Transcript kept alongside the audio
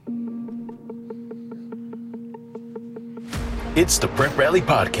It's the Prep Rally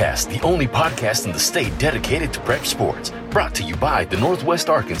Podcast, the only podcast in the state dedicated to prep sports. Brought to you by the Northwest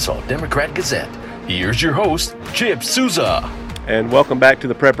Arkansas Democrat-Gazette. Here's your host, Chip Souza. And welcome back to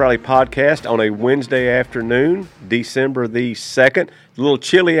the Prep Rally Podcast on a Wednesday afternoon, December the 2nd. A little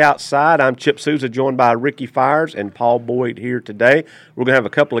chilly outside. I'm Chip Souza, joined by Ricky Fires and Paul Boyd here today. We're going to have a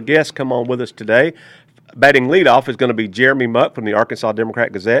couple of guests come on with us today. Batting leadoff is going to be Jeremy Muck from the Arkansas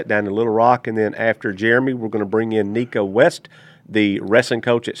Democrat-Gazette down in Little Rock. And then after Jeremy, we're going to bring in Nika West, the wrestling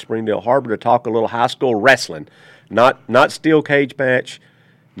coach at Springdale Har-Ber, to talk a little high school wrestling. Not steel cage match,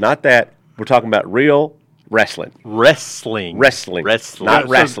 not that. We're talking about real wrestling. Wrestling. Not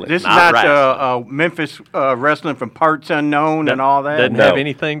wrestling. This is not Memphis wrestling from parts unknown and all that? Doesn't have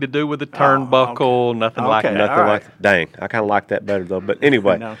anything to do with the turnbuckle, nothing like that. Nothing like that. Dang, I kind of like that better, though. But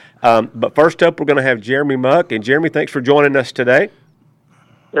anyway, but first up, we're going to have Jeremy Muck. And Jeremy, thanks for joining us today.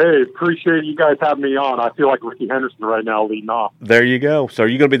 Hey, appreciate you guys having me on. I feel like Ricky Henderson right now leading off. There you go. So are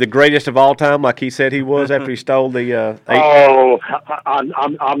you going to be the greatest of all time like he said he was after he stole the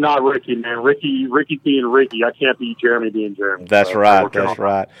I'm not Ricky, man. Ricky being Ricky. I can't be Jeremy being Jeremy. That's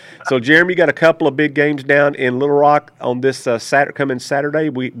right. So, Jeremy, you got a couple of big games down in Little Rock on this coming Saturday.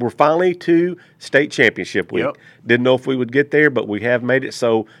 We're finally to state championship week. Yep. Didn't know if we would get there, but we have made it.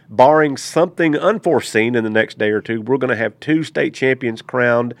 So, barring something unforeseen in the next day or two, we're going to have 2 state champions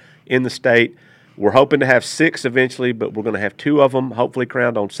crowned in the state. We're hoping to have 6 eventually, but we're going to have 2 of them hopefully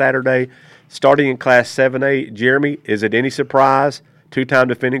crowned on Saturday. Starting in Class 7A, Jeremy, is it any surprise? 2-time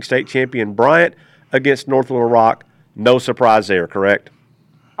defending state champion Bryant against North Little Rock. No surprise there, correct?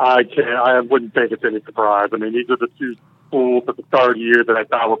 I wouldn't think it's any surprise. I mean, these are the 2 schools at the start of the year that I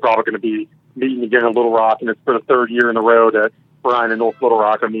thought were probably going to be meeting again in Little Rock, and it's for the 3rd year in a row that Bryant and North Little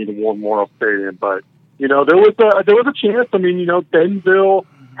Rock are meeting in War Memorial Stadium. But you know, there was a chance. I mean, you know, Bentonville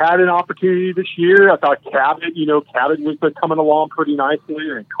had an opportunity this year. I thought Cabot was coming along pretty nicely,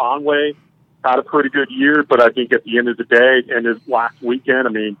 and Conway had a pretty good year. But I think at the end of the day, and this last weekend,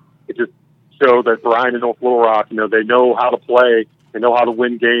 I mean, it just showed that Bryant and North Little Rock, you know, they know how to play. They know how to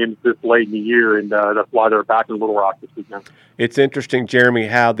win games this late in the year, and that's why they're back in Little Rock this weekend. It's interesting, Jeremy,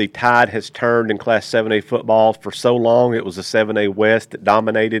 how the tide has turned in Class 7A football. For so long, it was the 7A West that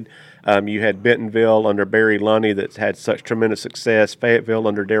dominated. You had Bentonville under Barry Lunny that's had such tremendous success. Fayetteville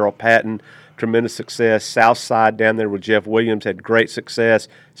under Darrell Patton, tremendous success. Southside down there with Jeff Williams had great success.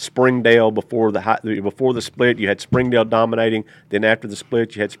 Springdale before the split, you had Springdale dominating. Then after the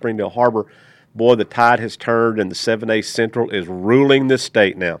split, you had Springdale Har-Ber. Boy, the tide has turned, and the 7A Central is ruling this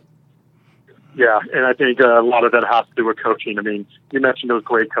state now. Yeah, and I think a lot of that has to do with coaching. I mean, you mentioned those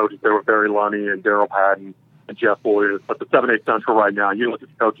great coaches. There were Barry Lunny and Darrell Patton and Jeff Williams. But the 7A Central right now, you look at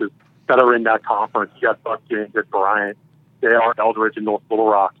the coaches that are in that conference. You got Buck James at Bryant, J.R. Eldridge in North Little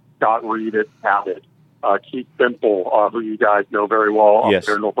Rock, Scott Reed at Cabot, Keith Simple, who you guys know very well up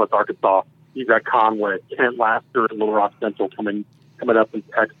there in Northwest Arkansas. He's at Conway, Kent Laster at Little Rock Central coming up in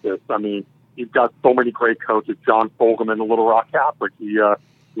Texas. I mean, you've got so many great coaches. John Fogelman, the Little Rock Catholic, he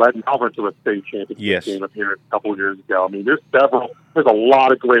led Malvern to a state championship game up here a couple of years ago. I mean, there's a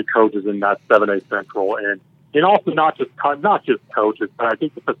lot of great coaches in that 7A Central, and also not just coaches, but I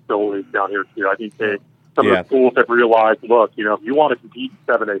think the facilities down here too. I think some of the schools have realized, look, you know, if you want to compete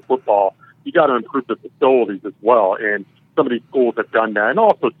in 7A football, you got to improve the facilities as well. And some of these schools have done that. And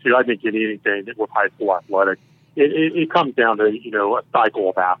also too, I think in anything with high school athletics, it comes down to, you know, a cycle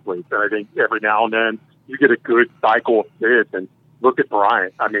of athletes. And I think every now and then you get a good cycle of kids. And look at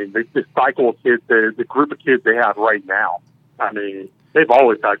Bryant. I mean, the cycle of kids, the group of kids they have right now, I mean, they've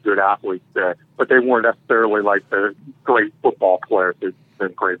always had good athletes there, but they weren't necessarily like the great football players, the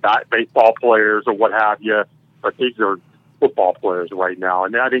great baseball players or what have you. But these are football players right now.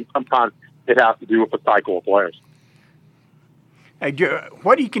 And I think sometimes it has to do with the cycle of players. Hey,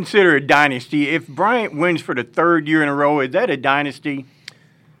 what do you consider a dynasty? If Bryant wins for the 3rd year in a row, is that a dynasty?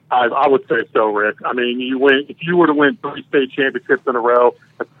 I would say so, Rick. I mean, if you were to win 3 state championships in a row,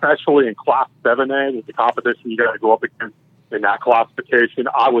 especially in Class 7A, with the competition you got to go up against in that classification,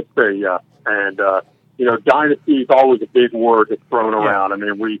 I would say yes. And you know, dynasty is always a big word that's thrown around. I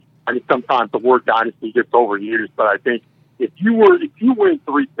mean, I think sometimes the word dynasty gets overused, but I think if you win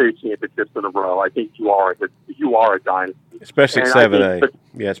 3 state championships in a row, I think you are a dynasty. Especially 7A.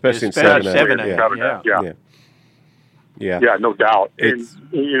 Especially in 7A. Yeah, no doubt. And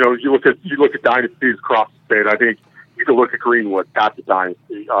you know, you look at dynasties across the state. I think you can look at Greenwood. That's a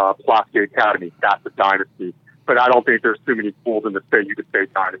dynasty. Pulaski Academy. That's a dynasty. But I don't think there's too many schools in the state you could say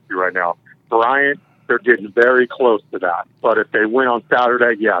dynasty right now. Bryant, they're getting very close to that. But if they win on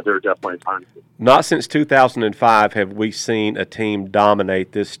Saturday, yeah, they're definitely a dynasty. Not since 2005 have we seen a team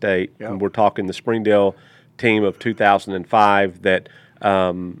dominate this state. Yep. And we're talking the Springdale team of 2005 that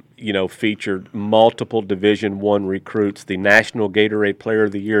featured multiple Division I recruits, the National Gatorade Player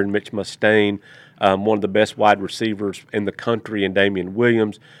of the Year in Mitch Mustaine, one of the best wide receivers in the country in Damian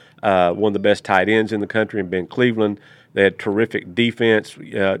Williams, one of the best tight ends in the country in Ben Cleveland. They had terrific defense.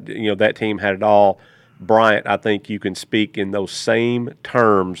 That team had it all. Bryant, I think you can speak in those same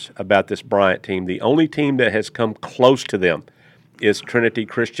terms about this Bryant team. The only team that has come close to them is Trinity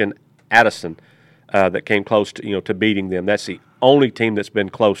Christian Addison, that came close to beating them. That's the only team that's been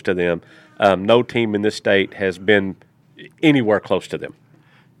close to them. No team in this state has been anywhere close to them.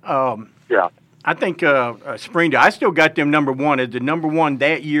 Yeah. I think Springdale, I still got them number one as the number one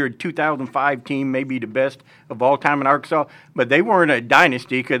that year, 2005 team, maybe the best of all time in Arkansas. But they weren't a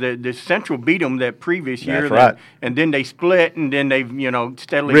dynasty because the Central beat them that previous year. That's right. And then they split, and then they've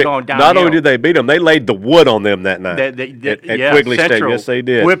steadily gone down. Not only did they beat them, they laid the wood on them that night at Quigley State. Yes, they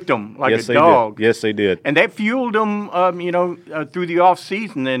did. Whipped them like a dog. Yes, they did. And that fueled them, through the off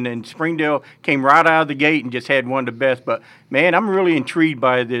season. And Springdale came right out of the gate and just had one of the best. But man, I'm really intrigued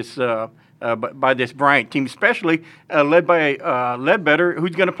by this. By this Bryant team, especially led by Ledbetter,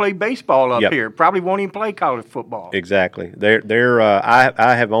 who's going to play baseball up here. Probably won't even play college football. Exactly.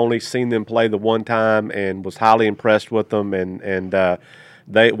 I have only seen them play the one time and was highly impressed with them. And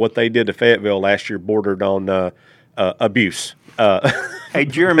what they did to Fayetteville last year bordered on abuse. Hey,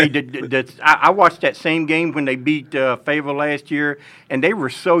 Jeremy, I watched that same game when they beat Fayetteville last year, and they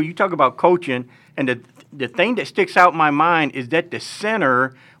were you talk about coaching, and the thing that sticks out in my mind is that the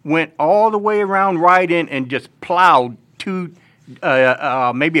center went all the way around right in and just plowed two,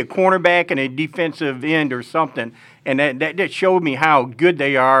 maybe a cornerback and a defensive end or something. And that showed me how good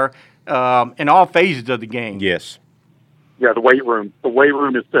they are in all phases of the game. Yes. Yeah, the weight room. The weight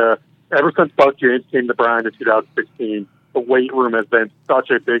room is ever since Buck James came to Bryan in 2016, the weight room has been such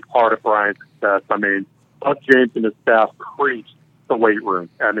a big part of Bryan's success. I mean, Buck James and his staff preached the weight room.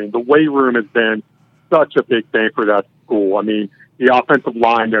 I mean, the weight room has been such a big thing for that school. I mean, the offensive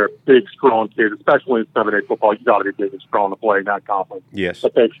line, they're big, strong kids, especially in 7A football. You got to be big and strong to play in that conference. Yes.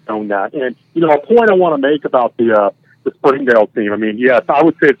 But they've shown that. And, a point I want to make about the Springdale team, I mean, yes, I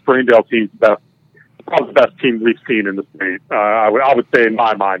would say the Springdale team's probably the best team we've seen in the state. I would say in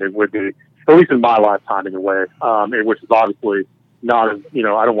my mind it would be, at least in my lifetime anyway, which is obviously not,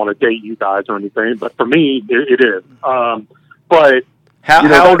 I don't want to date you guys or anything, but for me, it is. But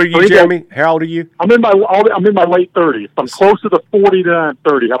How old are you, Jeremy? How old are you? I'm in my late 30s. I'm closer to 40 than I'm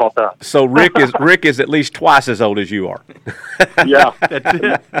 30. How about that? So Rick is at least twice as old as you are. Yeah,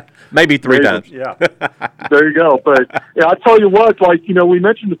 that's it. Maybe three times. Yeah, there you go. But I tell you what, we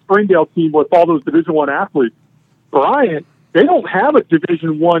mentioned the Springdale team with all those Division I athletes. Bryant, they don't have a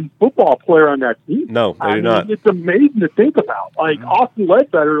Division I football player on that team. No, they do not. It's amazing to think about. Austin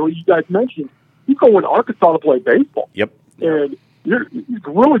Ledbetter, who you guys mentioned, he's going to Arkansas to play baseball. Yep. And he's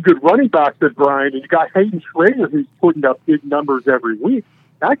really good running backs at Bryan, and you got Hayden Schrader, who's putting up big numbers every week.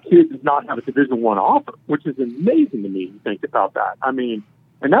 That kid does not have a Division I offer, which is amazing to me to think about that. I mean,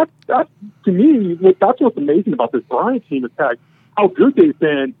 and that's to me, that's what's amazing about this Bryan team is how good they've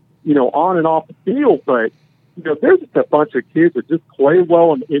been, on and off the field. But there's just a bunch of kids that just play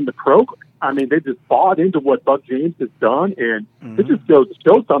well in the program. I mean, they just bought into what Buck James has done, and it just goes to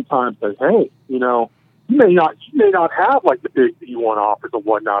show sometimes that hey, you may not have like the big D1 offers and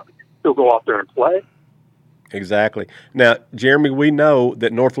whatnot, but you can still go out there and play. Exactly. Now, Jeremy, we know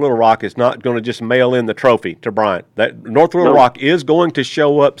that North Little Rock is not going to just mail in the trophy to Bryant. That North Little Rock is going to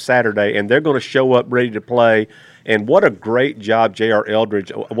show up Saturday, and they're going to show up ready to play. And what a great job J.R.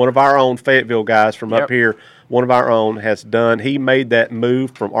 Eldridge, one of our own Fayetteville guys from up here, one of our own, has done. He made that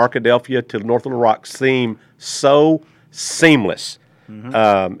move from Arkadelphia to North Little Rock seem so seamless.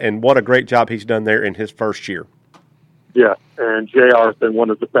 And what a great job he's done there in his first year. Yeah, and JR has been one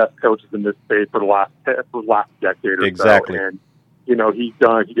of the best coaches in this state for the last decade or exactly. So. And, he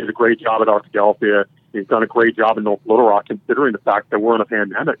did a great job at Arkadelphia. He's done a great job in North Little Rock, considering the fact that we're in a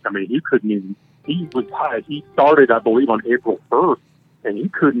pandemic. I mean, he started, I believe, on April 1st, and he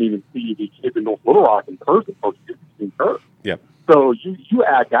couldn't even see the kids in North Little Rock in person. Yep. So you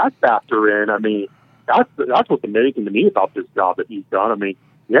add that factor in, I mean, that's what's amazing to me about this job that he's done. I mean,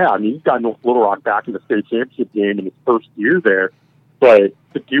 he's got North Little Rock back in the state championship game in his first year there, but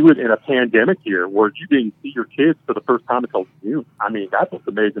to do it in a pandemic year where you didn't see your kids for the first time until June, I mean, that's what's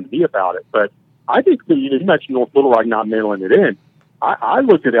amazing to me about it. But I think that you mentioned North Little Rock not mailing it in. I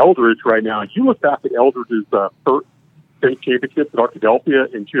look at Eldridge right now, and you look back at Eldridge's first state championships at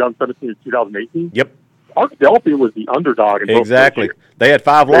Arkadelphia in 2017 and 2018. Yep. Arkadelphia was the underdog in both exactly. those years. They had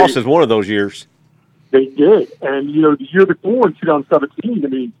 5 losses one of those years. They did. And, the year before in 2017, I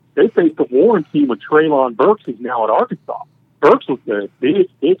mean, they faced the Warren team with Traylon Burks, who's now at Arkansas. Burks was the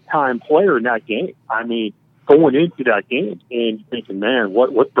big-time player in that game. I mean, going into that game and thinking, man,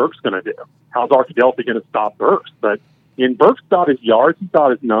 what's Burks going to do? How's Arkadelphia going to stop Burks? But Burks got his yards, he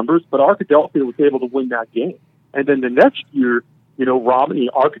got his numbers, but Arkadelphia was able to win that game. And then the next year,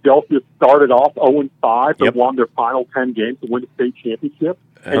 Arkadelphia started off 0-5, but won their final 10 games to win the state championship.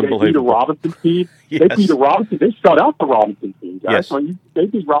 And they beat a Robinson team. Yes. They beat a Robinson. They shut out the Robinson team, guys. Yes. They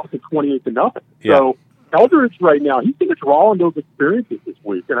beat Robinson 28-0. Yeah. So Eldridge right now, he's going to draw on those experiences this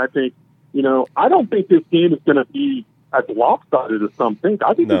week. And I think, I don't think this game is going to be as lopsided as some think.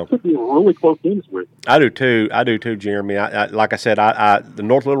 I think this could be a really close game this week. I do too, Jeremy. Like I said, the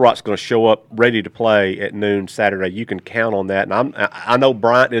North Little Rock's going to show up ready to play at noon Saturday. You can count on that. And I know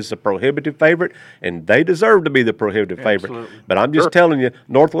Bryant is the prohibitive favorite, and they deserve to be the prohibitive favorite. But I'm just telling you,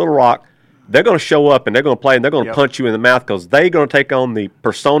 North Little Rock, they're going to show up and they're going to play and they're going to punch you in the mouth because they're going to take on the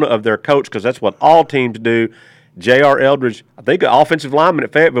persona of their coach because that's what all teams do. J.R. Eldridge, I think, offensive lineman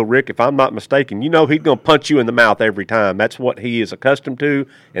at Fayetteville, Rick, if I'm not mistaken, he's going to punch you in the mouth every time. That's what he is accustomed to,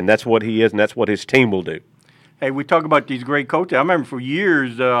 and that's what he is, and that's what his team will do. Hey, we talk about these great coaches. I remember for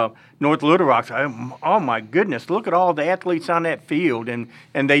years, North Little Rock, oh, my goodness, look at all the athletes on that field. And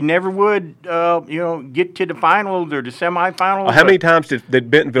they never would, get to the finals or the semifinals. How many times did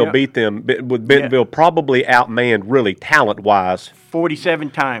Bentonville beat them? With Bentonville probably outmanned, really, talent-wise.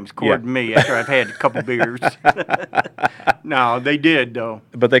 47 times, according to me, after I've had a couple beers. No, they did, though.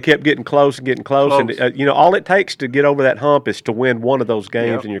 But they kept getting close. And, all it takes to get over that hump is to win one of those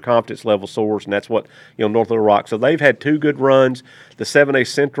games and your confidence level soars, and that's what, North Little Rock. So they've had two good runs. The 7A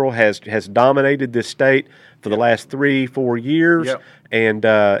Central has dominated this state for the last 3-4 years,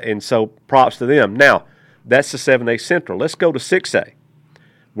 and so props to them. Now, that's the 7A Central. Let's go to 6A,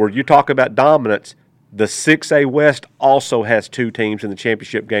 where you talk about dominance. The 6A West also has two teams in the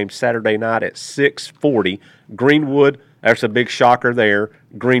championship game Saturday night at 6:40. Greenwood, there's a big shocker there.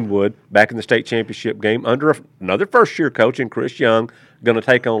 Greenwood, back in the state championship game, under another first-year coach in Chris Young, going to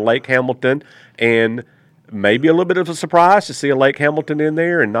take on Lake Hamilton. And maybe a little bit of a surprise to see a Lake Hamilton in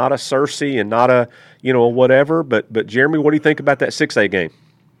there and not a Searcy and not a, whatever. But Jeremy, what do you think about that 6A game?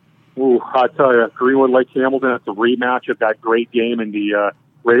 Ooh, I tell you, Greenwood Lake Hamilton, that's a rematch of that great game in the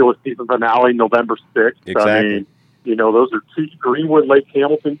regular season finale, November 6th. Exactly. I mean, those are two Greenwood, Lake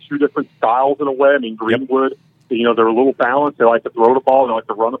Hamilton, two different styles in a way. I mean, Greenwood, they're a little balanced. They like to throw the ball, they like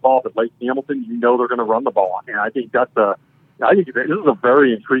to run the ball. But Lake Hamilton, they're going to run the ball. And I think this is a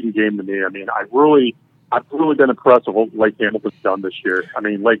very intriguing game to me. I mean, I've really been impressed with what Lake Hamilton's done this year. I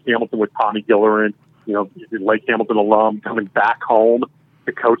mean, Lake Hamilton with Tommy Gillerin, Lake Hamilton alum coming back home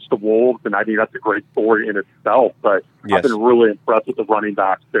to coach the Wolves, and I think that's a great story in itself. But I've been really impressed with the running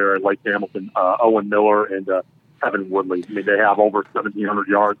backs there at Lake Hamilton, Owen Miller and Kevin Woodley. I mean, they have over 1,700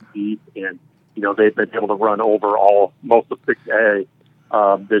 yards deep, and they've been able to run over most of 6A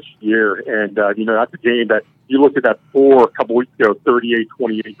this year. And that's a game that you looked at that score a couple weeks ago,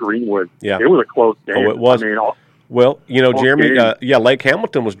 38-28 Greenwood. Yeah, it was a close game. Oh, it was. I mean, Jeremy, Lake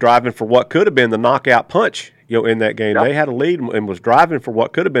Hamilton was driving for what could have been the knockout punch. In that game, they had a lead and was driving for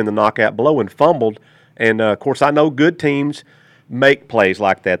what could have been the knockout blow and fumbled. And of course, I know good teams make plays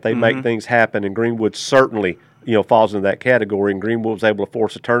like that. They make things happen, and Greenwood certainly, falls into that category. And Greenwood was able to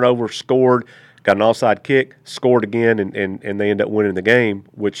force a turnover, scored, got an onside kick, scored again, and they end up winning the game.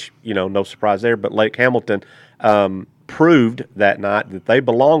 Which no surprise there. But Lake Hamilton proved that night that they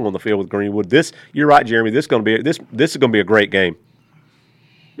belong on the field with Greenwood. You're right, Jeremy. This is going to be a great game.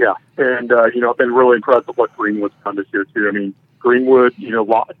 Yeah, and I've been really impressed with what Greenwood's done this year too. I mean, Greenwood,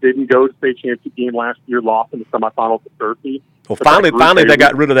 didn't go to the state championship game last year, lost in the semifinals to Searcy. Well, finally, they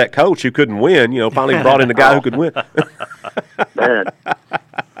got rid of that coach who couldn't win. Finally brought in a guy who could win. Man,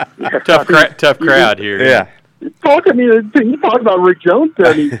 tough crowd here. Yeah. You talk about Rick Jones.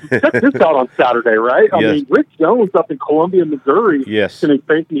 I mean, check this out on Saturday, right? I mean, Rick Jones up in Columbia, Missouri, going to be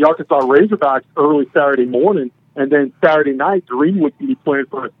facing the Arkansas Razorbacks early Saturday morning. And then Saturday night, Greenwood can be playing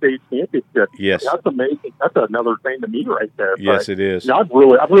for a state championship. Yes, that's amazing. That's another thing to me right there. Yes, it is. I've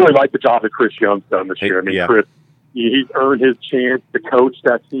really liked the job that Chris Young's done this year. I mean, Chris, he's earned his chance to coach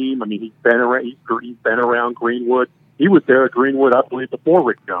that team. I mean, he's been around Greenwood. He was there at Greenwood, I believe, before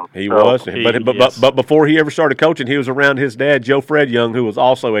Rick Jones. He was, but before he ever started coaching, he was around his dad, Joe Fred Young, who was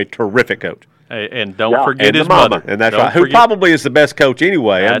also a terrific coach. Hey, and don't forget his mother. And that's right. Who probably is the best coach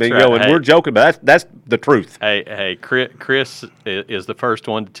anyway. That's right. And we're joking, but that's the truth. Hey, Chris is the first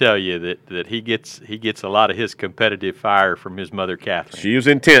one to tell you that he gets a lot of his competitive fire from his mother, Catherine. She was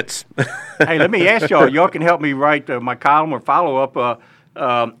intense. Hey, let me ask y'all. Y'all can help me write my column or follow up.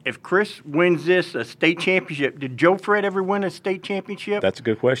 If Chris wins this a state championship, did Joe Fred ever win a state championship? That's a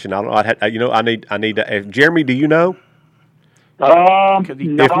good question. I don't know. I need to. Jeremy, do you know? Not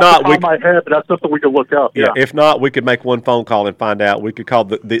If off not, the top of my head, but that's something we could look up. Yeah. If not, we could make one phone call and find out. We could call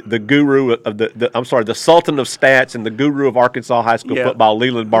the guru of the Sultan of Stats and the guru of Arkansas high school football,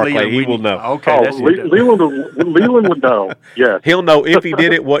 Leland Barclay. He will know. Okay, Leland would know. Yeah, he'll know if he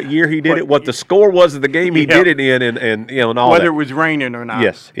did it, what year he did it, what the score was of the game he did it in, and all whether that. it was raining or not.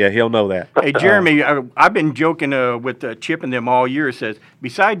 Yes, yeah, he'll know that. Hey, Jeremy, I've been joking with Chip and them all year. It says,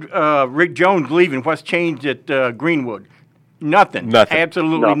 besides Rick Jones leaving, what's changed at Greenwood? Nothing.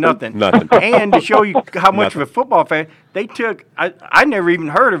 Absolutely nothing. And to show you how much of a football fan, they took – I never even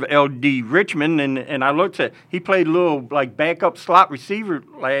heard of L.D. Richmond, and I looked at – he played a little, like, backup slot receiver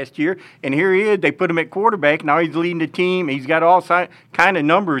last year, and here he is. They put him at quarterback. Now he's leading the team. He's got all kind of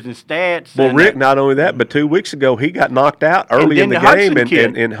numbers and stats. Well, Rick, not only that, but 2 weeks ago he got knocked out early in the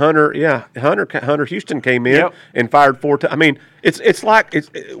game, and Hunter Houston came in and fired 4 times. I mean, it's like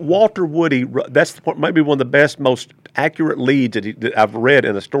Walter Woody. That's maybe one of the best, most accurate leads that I've read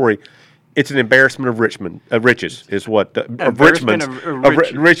in a story. It's an embarrassment of riches is what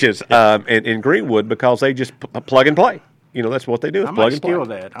riches in Greenwood, because they just plug and play. That's what they do. Is plug and play.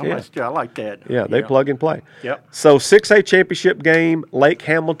 I like that. Yeah, they plug and play. Yep. So 6A championship game, Lake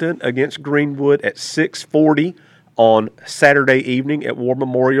Hamilton against Greenwood at 6:40 on Saturday evening at War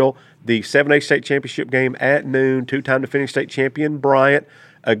Memorial. The 7A state championship game at noon. 2-time defending state champion Bryant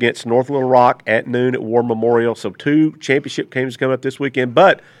against North Little Rock at noon at War Memorial. So 2 championship games coming up this weekend,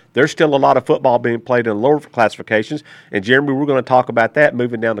 but there's still a lot of football being played in lower classifications. And, Jeremy, we're going to talk about that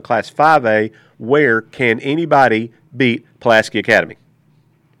moving down to Class 5A. Where can anybody beat Pulaski Academy?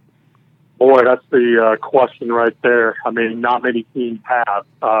 Boy, that's the question right there. I mean, not many teams have.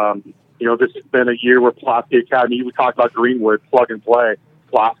 This has been a year where Pulaski Academy, we talked about Greenwood, plug and play.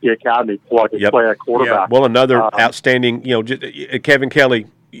 Pulaski Academy, plug and play at quarterback. Well, another outstanding, Kevin Kelly.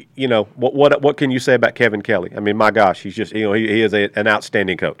 What can you say about Kevin Kelly? I mean, my gosh, he's just he is an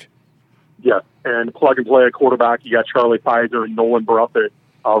outstanding coach. Yes, and plug and play at quarterback. You got Charlie Pfizer and Nolan Bruffett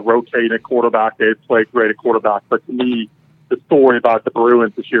rotating at quarterback. They've played great at quarterback. But to me, the story about the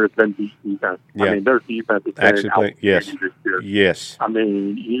Bruins this year has been defense. Yeah. I mean, their defense has been outstanding this year. Yes. I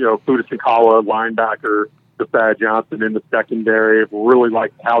mean, Fuda Sinkala, linebacker, Thad Johnson in the secondary, really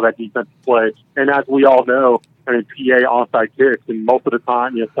liked how that defense plays. And as we all know, I mean, PA onside kicks, and most of the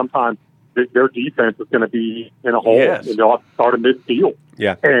time, sometimes their defense is going to be in a hole, and they'll have to start a midfield.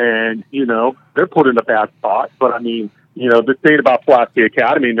 Yeah. And, they're put in a bad spot. But, I mean, the thing about Pulaski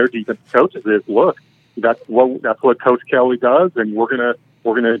Academy and their defensive coaches is, look, that's what Coach Kelly does, and we're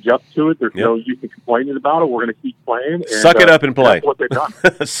gonna adjust to it. There's no use in complaining about it. We're gonna keep playing. And, suck it up and play. That's what they've done.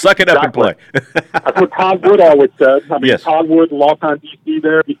 Suck it up and play. That's what Todd Wood always said. I mean, Todd Wood, longtime DC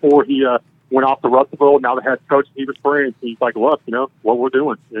there before he went off to Russellville. Now the head coach, he was friends. He's like, look, what we're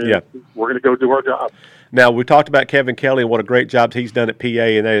doing. And we're gonna go do our job. Now, we talked about Kevin Kelly and what a great job he's done at PA,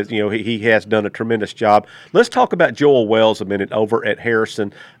 and that is, he has done a tremendous job. Let's talk about Joel Wells a minute over at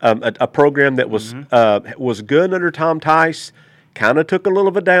Harrison, a program that was good under Tom Tice, kind of took a little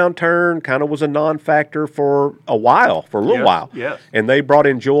of a downturn, kind of was a non-factor for a little while. Yes. And they brought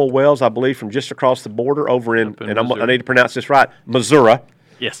in Joel Wells, I believe, from just across the border over in I need to pronounce this right, Missouri.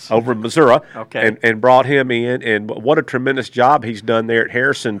 Yes. Over in Missouri. Okay. And brought him in, and what a tremendous job he's done there at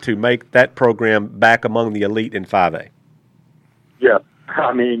Harrison to make that program back among the elite in 5A. Yeah.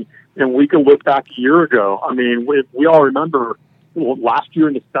 I mean, and we can look back a year ago. I mean, we all remember last year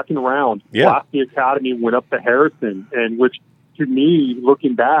in the second round, Pulaski Academy went up to Harrison, and which, to me,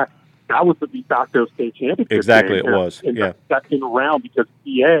 looking back, that was the de facto state championship. Exactly, game it was. In the second round, because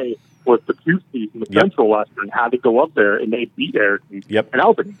PA was the 2 seed in the Central Western, had to go up there, and they beat Harrison. Yep. And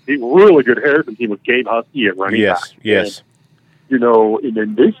that was a really good Harrison team with Gabe Husky at running back. Yes. And, and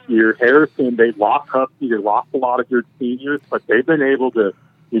then this year, Harrison, they lost Husky, they lost a lot of good seniors, but they've been able to,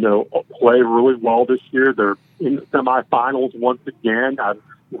 play really well this year. They're in the semifinals once again. I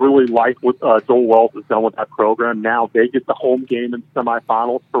really like what Joel Wells has done with that program. Now they get the home game in the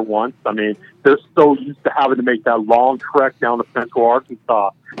semifinals for once. I mean, they're so used to having to make that long trek down to Central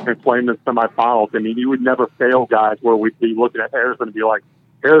Arkansas and playing the semifinals. I mean, you would never fail guys where we'd be looking at Harrison and be like,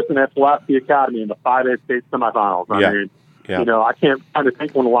 Harrison at Pulaski Academy in the 5A state semifinals. I mean, I can't kind of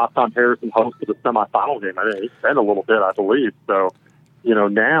think when the last time Harrison hosted a semifinal game. I mean, it's been a little bit, I believe. So,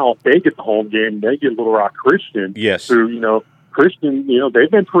 now they get the home game. They get Little Rock Christian. Yes. Who, Christian, they've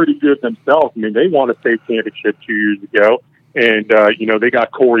been pretty good themselves. I mean, they won a state championship 2 years ago. And, they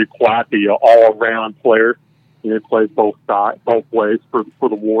got Corey Platt, the all-around player. He plays both ways for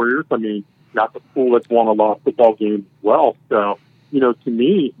the Warriors. I mean, not the school that's won a lot of football games as well. So, to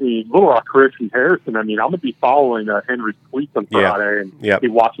me, the Little Rock Christian Harrison, I'm going to be following Henry's tweets on Friday and be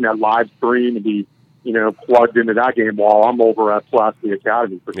watching that live stream and be, plugged into that game while I'm over at Pulaski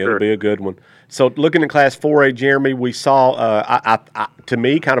Academy for sure. It'll be a good one. So looking at Class 4A, Jeremy, we saw, to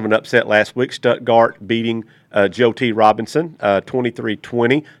me, kind of an upset last week, Stuttgart beating Joe T. Robinson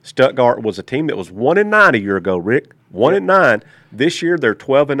 23-20. Stuttgart was a team that was 1-9 a year ago, Rick. 1-9. This year they're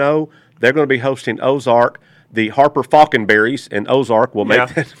 12-0. They're going to be hosting Ozark. The Har-Ber Falconberries in Ozark will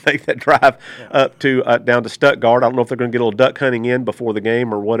make that drive up to down to Stuttgart. I don't know if they're going to get a little duck hunting in before the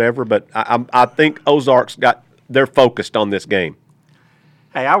game or whatever, but I think Ozark's they're focused on this game.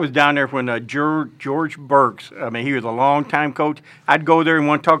 Hey, I was down there when George Burks, he was a long-time coach. I'd go there and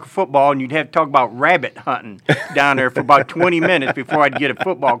want to talk football, and you'd have to talk about rabbit hunting down there for about 20 minutes before I'd get a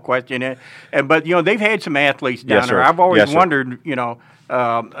football question in. But, they've had some athletes down there. I've always wondered,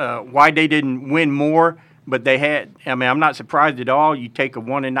 why they didn't win more. But they had. I'm not surprised at all. You take a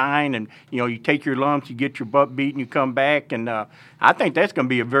 1-9, and you take your lumps, you get your butt beat, and you come back, and I think that's going to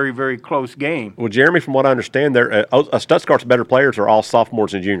be a very, very close game. Well, Jeremy, from what I understand, Stuttgart's better players are all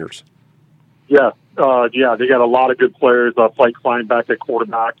sophomores and juniors. Yeah, they got a lot of good players. Blake Kleinbeck at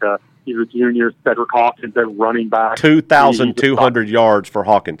quarterback. He's a junior. Cedric Hawkins at running back. 2,200 yards for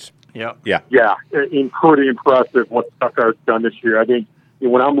Hawkins. Yeah, pretty impressive what Stuttgart's done this year. I think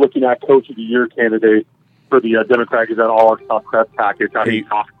when I'm looking at Coach of the Year candidates for the Democrat-Gazette All-Arkansas Press package, I think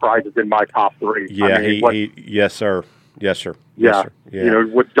Josh Price is in my top three. Yeah, yes, sir. Yes, sir. Yeah.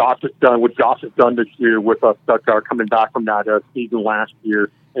 What Josh has done this year with Stuttgart coming back from that season last year,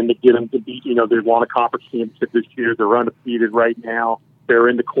 and to get them to beat, they won a conference championship this year. They're undefeated right now. They're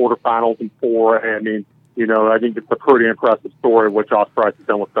in the quarterfinals in 4. I think it's a pretty impressive story what Josh Price has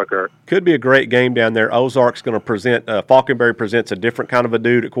done with Stuttgart. Could be a great game down there. Ozark's going to present Falconberry presents a different kind of a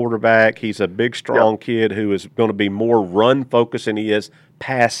dude at quarterback. He's a big, strong kid who is going to be more run-focused than he is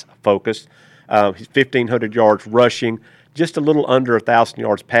pass-focused. He's 1,500 yards rushing, just a little under 1,000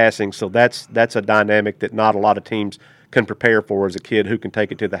 yards passing, so that's a dynamic that not a lot of teams can prepare for as a kid who can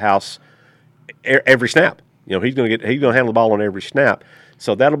take it to the house every snap. He's going to handle the ball on every snap.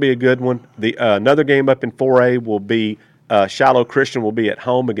 So that'll be a good one. The another game up in 4A will be Shiloh Christian will be at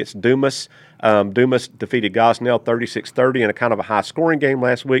home against Dumas. Dumas defeated Gosnell 36-30 in a kind of a high-scoring game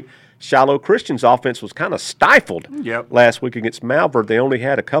last week. Shiloh Christian's offense was kind of stifled last week against Malvern. They only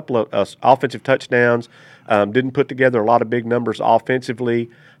had a couple of offensive touchdowns, didn't put together a lot of big numbers offensively.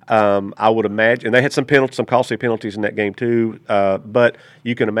 I would imagine, and they had some costly penalties in that game too. But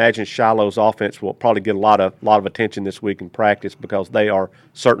you can imagine Shiloh's offense will probably get a lot of attention this week in practice because they are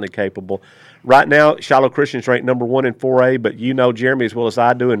certainly capable. Right now, Shiloh Christian's ranked number 1 in 4A, but Jeremy, as well as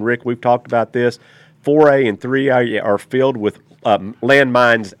I do, and Rick, we've talked about this. 4A and 3A are filled with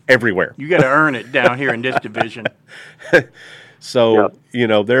landmines everywhere. You got to earn it down here in this division. So,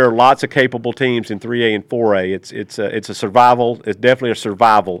 there are lots of capable teams in 3A and 4A. It's a survival. It's definitely a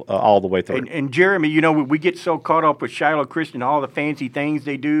survival all the way through. And Jeremy, we get so caught up with Shiloh Christian, all the fancy things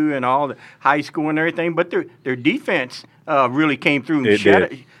they do and all the high school and everything, but their defense really came through and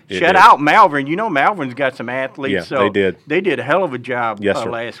shut out Malvern. Malvern's got some athletes. Yeah, so they did. They did a hell of a job yes,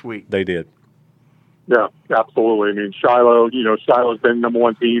 last week. They did. Yeah, absolutely. Shiloh's been number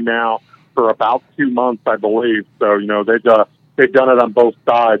 1 team now for about 2 months, I believe. So, they've done it on both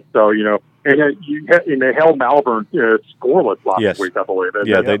sides. So, and they held Malvern scoreless last week, I believe.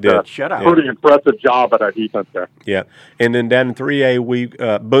 And they did. Shut out. Pretty impressive job at our defense there. Yeah. And then down in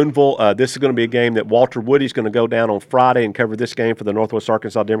 3A, Booneville, this is going to be a game that Walter Woody's going to go down on Friday and cover this game for the Northwest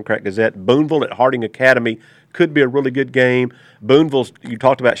Arkansas Democrat-Gazette. Booneville at Harding Academy could be a really good game. Booneville's, you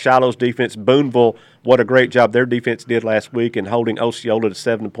talked about Shiloh's defense. Booneville, what a great job their defense did last week in holding Osceola to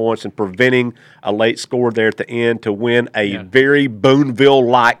 7 points and preventing a late score there at the end to win a very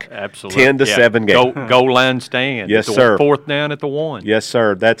Booneville-like 10-7 game. Goal line stand. Yes, sir. 4th down at the 1. Yes,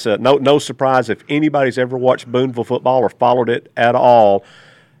 sir. That's no surprise if anybody's ever watched Booneville football or followed it at all.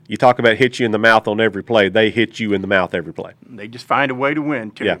 You talk about hit you in the mouth on every play. They hit you in the mouth every play. They just find a way to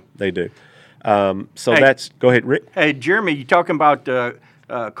win, too. Yeah, they do. Go ahead, Rick. Hey, Jeremy, you're talking about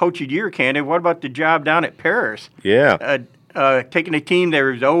Coach of the Year candidate. What about the job down at Paris? Yeah. Taking a team that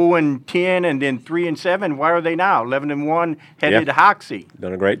was 0-10 and then 3-7. Why are they now 11-1 headed to Hoxie?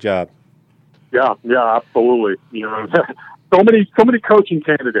 Done a great job. Yeah, absolutely. So many coaching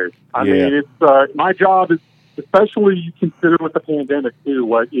candidates. I mean, it's my job is, especially you consider with the pandemic too,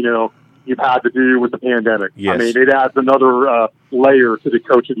 what you've had to do with the pandemic. Yes. I mean, it adds another layer to the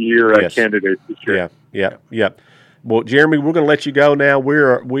Coach of the Year candidates this year. Yeah. Well, Jeremy, we're going to let you go now.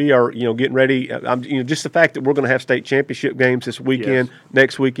 We are getting ready. Just the fact that we're going to have state championship games this weekend,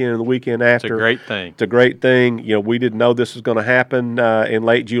 next weekend, and the weekend after. It's a great thing. It's a great thing. We didn't know this was going to happen in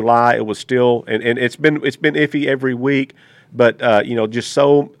late July. It was still, and it's been iffy every week. But just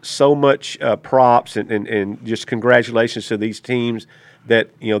so much props and just congratulations to these teams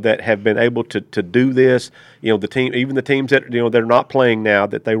that have been able to do this. Even the teams that that are not playing now,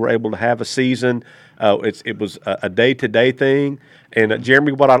 that they were able to have a season. It was a day-to-day thing. And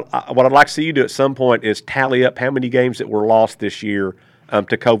Jeremy, what I'd like to see you do at some point is tally up how many games that were lost this year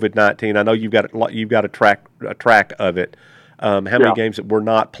to COVID-19. I know you've got a track of it. How many games that were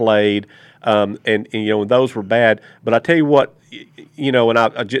not played, and those were bad. But I tell you what, and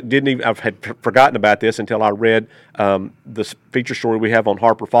I had forgotten about this until I read this feature story we have on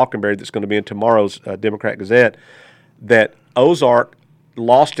Har-Ber that's going to be in tomorrow's Democrat-Gazette, that Ozark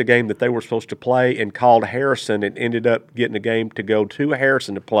lost a game that they were supposed to play and called Harrison and ended up getting a game to go to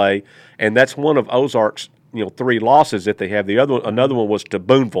Harrison to play, and that's one of Ozark's 3 losses that they have. Another one was to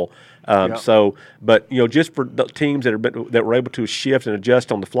Booneville. But just for the teams that were able to shift and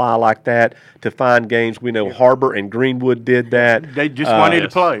adjust on the fly like that to find games, we know Har-Ber and Greenwood did that. They just wanted to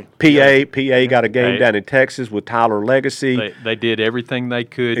play. PA got a game down in Texas with Tyler Legacy. They did everything they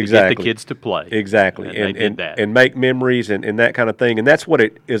could to get the kids to play. Exactly, and they did that and make memories and that kind of thing. And that's what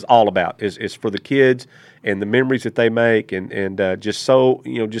it is all about. Is for the kids and the memories that they make and just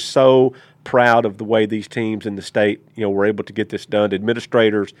so proud of the way these teams in the state, were able to get this done.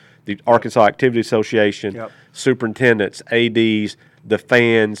 Administrators, the Arkansas Activity Association, superintendents, ADs, the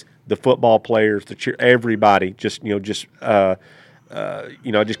fans, the football players, everybody. I just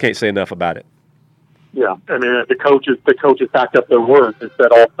can't say enough about it. Yeah, I mean, the coaches backed up their words and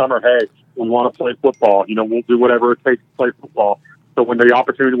said all summer, hey, we want to play football. We'll do whatever it takes to play football. So when the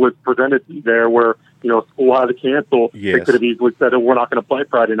opportunity was presented there where, school had to cancel, they could have easily said, we're not going to play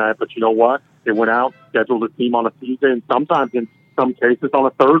Friday night. But you know what? They went out, scheduled a team on a Tuesday, and sometimes in some cases on a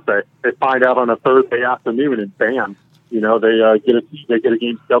Thursday. They find out on a Thursday afternoon, and bam, they get a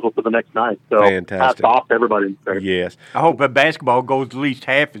game scheduled for the next night. So fantastic. Hats off to everybody. Yes. I hope that basketball goes at least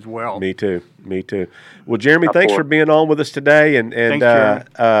half as well. Me too. Well, Jeremy, thanks for being on with us today. And thanks,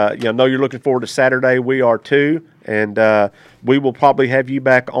 I know you're looking forward to Saturday. We are too. And we will probably have you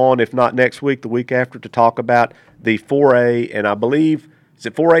back on, if not next week, the week after, to talk about the 4A. And I believe, is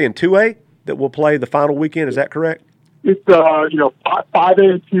it 4A and 2A that will play the final weekend? Is that correct? It's, 5A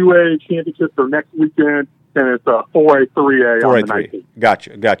and 2A championships are next weekend. And it's 4A, 3A on the 19th.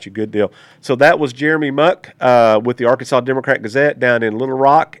 Gotcha. Good deal. So that was Jeremy Muck with the Arkansas Democrat-Gazette down in Little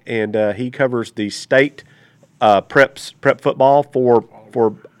Rock, and he covers the state prep football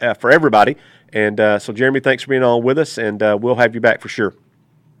for everybody. And so, Jeremy, thanks for being on with us, and we'll have you back for sure.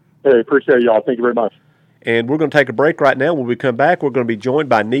 Hey, appreciate y'all. Thank you very much. And we're going to take a break right now. When we come back, we're going to be joined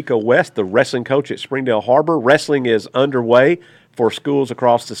by Nika West, the wrestling coach at Springdale Har-Ber. Wrestling is underway for schools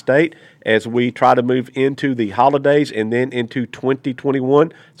across the state as we try to move into the holidays and then into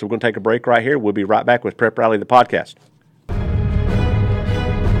 2021. So we're going to take a break right here. We'll be right back with Prep Rally, the podcast.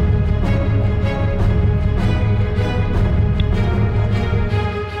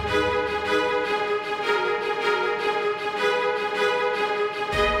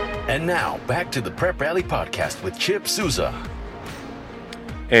 And now, back to the Prep Rally Podcast with Chip Souza.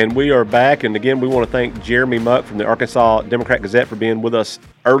 And we are back, and again, we want to thank Jeremy Muck from the Arkansas Democrat-Gazette for being with us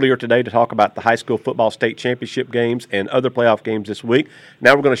earlier today to talk about the high school football state championship games and other playoff games this week.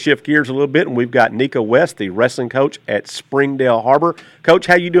 Now we're going to shift gears a little bit, and we've got Nika West, the wrestling coach at Springdale Har-Ber. Coach,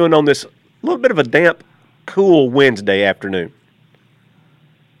 how you doing on this little bit of a damp, cool Wednesday afternoon?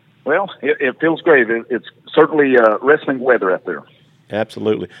 Well, it feels great. It's certainly wrestling weather out there.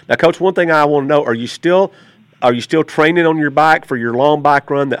 Absolutely. Now, Coach, one thing I want to know, are you still training on your bike for your long bike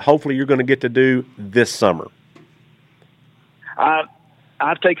run that hopefully you're going to get to do this summer?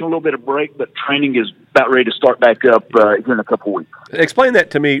 I've taken a little bit of break, but training is about ready to start back up here in a couple of weeks. Explain that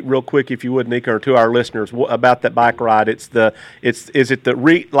to me real quick, if you would, Nika, or to our listeners about that bike ride. Is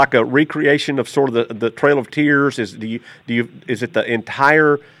it like a recreation of sort of the Trail of Tears? Is it the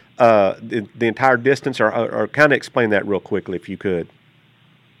entire distance, or kind of explain that real quickly, if you could?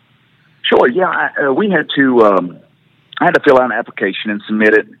 Sure. Yeah, we had to. I had to fill out an application and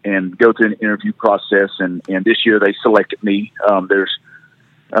submit it, and go through an interview process. And this year they selected me. There's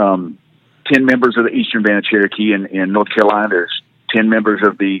 10 members of the Eastern Band of Cherokee in North Carolina. There's 10 members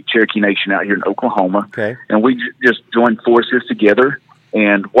of the Cherokee Nation out here in Oklahoma. Okay. And we just joined forces together.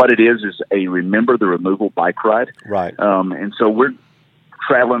 And what it is a Remember the Removal bike ride. Right. And so we're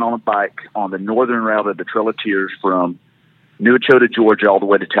traveling on a bike on the northern route of the Trail of Tears from New Echota, Georgia, all the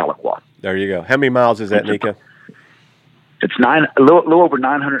way to Tahlequah. There you go. How many miles is that, Nika? It's a little over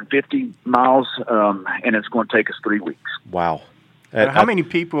 950 miles, and it's going to take us 3 weeks. Wow. How many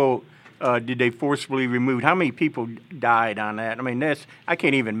people did they forcibly remove? How many people died on that? I mean, I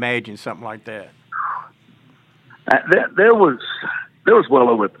can't even imagine something like that. There was well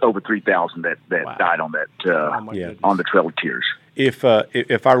over 3,000 that Wow. died on that on the Trail of Tears. If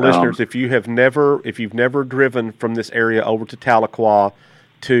our listeners, if you've never driven from this area over to Tahlequah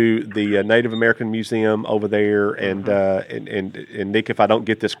to the Native American Museum over there, and Nick, if I don't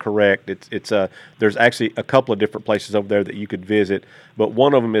get this correct, it's there's actually a couple of different places over there that you could visit, but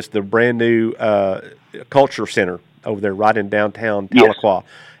one of them is the brand new Culture Center over there, right in downtown Tahlequah,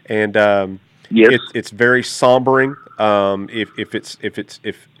 and it's very sombering.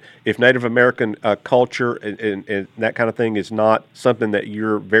 If Native American culture and that kind of thing is not something that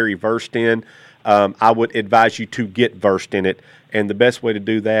you're very versed in, I would advise you to get versed in it. And the best way to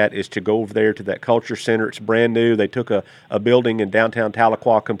do that is to go over there to that Culture Center. It's brand new. They took a building in downtown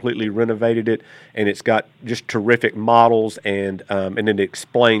Tahlequah, completely renovated it, and it's got just terrific models, and then it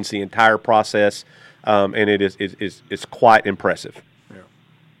explains the entire process, and it's quite impressive. Yeah.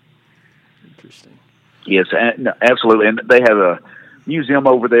 Interesting. Yes, absolutely. And they have a museum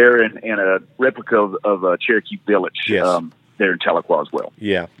over there and a replica of Cherokee Village. Yes. There in Tahlequah as well.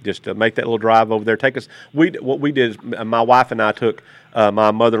 Yeah, just make that little drive over there. Take us. What we did is my wife and I took my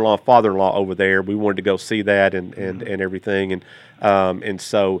mother-in-law and father-in-law over there. We wanted to go see that and everything, and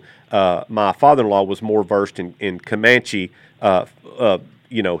so my father-in-law was more versed in Comanche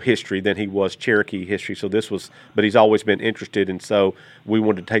history than he was Cherokee history. So but he's always been interested, and so we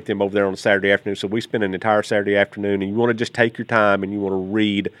wanted to take them over there on a Saturday afternoon. So we spent an entire Saturday afternoon, and you want to just take your time and you want to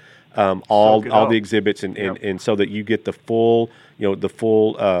read all the exhibits, and so that you get the full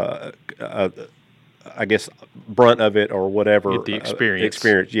I guess brunt of it or whatever. Get the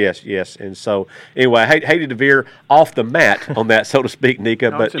experience. Yes. And so anyway, I hated to veer off the mat on that, so to speak,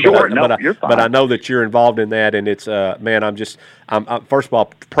 Nika. But you're fine. But I know that you're involved in that, and it's man, I'm first of all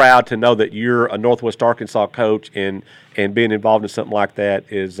proud to know that you're a Northwest Arkansas coach, and being involved in something like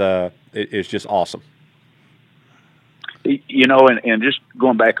that is just awesome. And just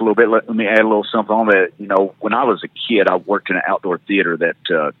going back a little bit, let me add a little something on that. When I was a kid, I worked in an outdoor theater that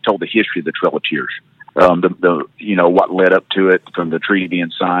told the history of the Trail of Tears. What led up to it, from the treaty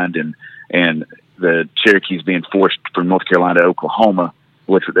being signed and the Cherokees being forced from North Carolina to Oklahoma,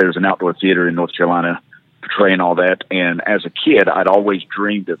 which there's an outdoor theater in North Carolina portraying all that. And as a kid, I'd always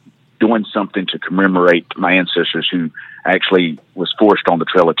dreamed of doing something to commemorate my ancestors who actually was forced on the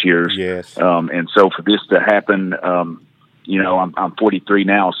Trail of Tears. Yes. And so for this to happen, I'm 43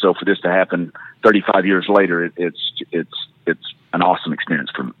 now, so for this to happen 35 years later, it's an awesome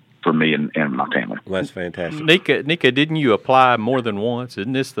experience for me and my family. Well, that's fantastic. Nika, didn't you apply more than once?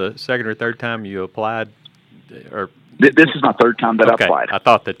 Isn't this the second or third time you applied? Or this is my third time that I applied. I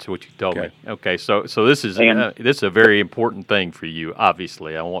thought that's what you told me. Okay, so this is a very important thing for you.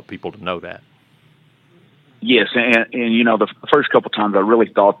 Obviously, I want people to know that. Yes, and the first couple times I really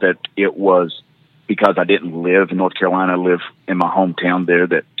thought that it was because I didn't live in North Carolina, I live in my hometown there,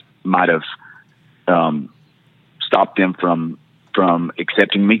 that might have stopped them from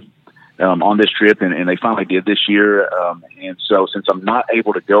accepting me on this trip, and they finally did this year. And so since I'm not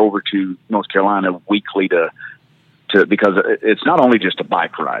able to go over to North Carolina weekly because it's not only just a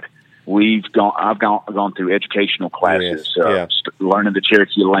bike ride. I've gone through educational classes, learning the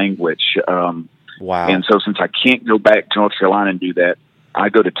Cherokee language. Wow. And so since I can't go back to North Carolina and do that, I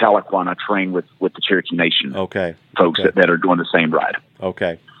go to Tahlequah and I train with the Cherokee Nation folks that are doing the same ride.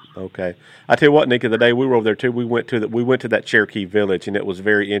 Okay. I tell you what, Nika, the day we were over there too, we went to that Cherokee village, and it was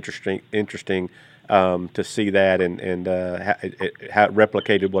very interesting to see that and how it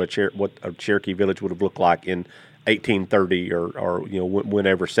replicated what a Cherokee village would have looked like in 1830 or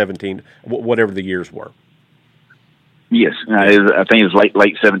whenever whatever the years were. Yes, I think it was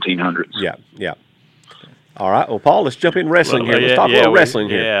late 1700s. Yeah. All right. Well, Paul, let's jump in wrestling here. Let's talk a little wrestling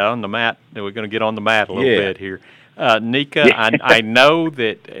here. Yeah, on the mat. We're going to get on the mat a little bit here. Nika, I know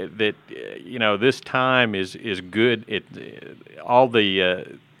that this time is good.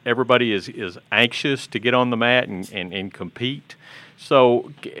 Everybody is anxious to get on the mat and compete.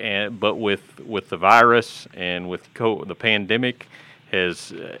 So, but with the virus and with the pandemic,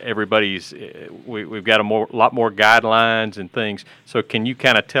 we've got a lot more guidelines and things. So, can you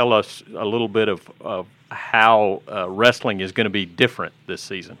kind of tell us a little bit of how wrestling is going to be different this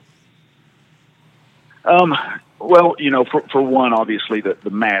season? Well, for one, obviously the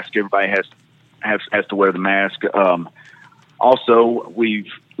mask. Everybody has to wear the mask. Also,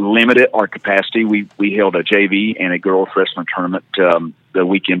 we've limited our capacity. We held a JV and a girls wrestling tournament the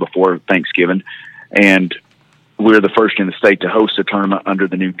weekend before Thanksgiving, and we're the first in the state to host a tournament under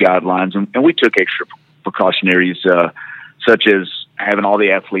the new guidelines, and we took extra precautionaries, such as having all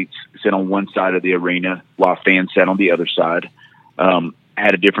the athletes sit on one side of the arena while fans sat on the other side.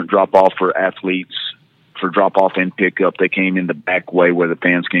 Had a different drop-off for athletes for drop-off and pickup. They came in the back way where the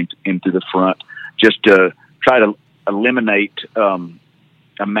fans came in through the front, just to try to eliminate a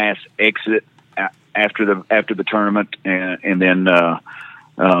mass exit after the tournament, and then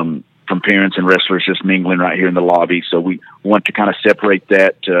from parents and wrestlers just mingling right here in the lobby. So we want to kind of separate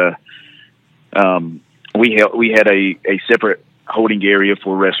that. We had a separate holding area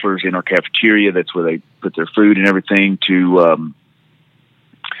for wrestlers in our cafeteria. That's where they put their food and everything to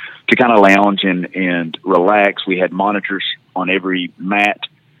kind of lounge and relax. We had monitors on every mat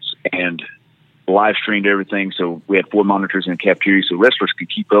and live streamed everything. So we had 4 monitors in the cafeteria so wrestlers could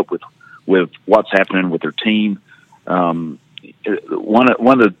keep up with what's happening with their team. One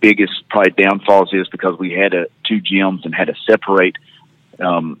of the biggest probably downfalls is because we had 2 gyms and had to separate.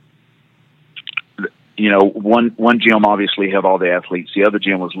 One gym obviously had all the athletes. The other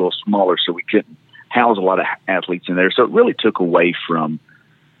gym was a little smaller, so we couldn't house a lot of athletes in there. So it really took away from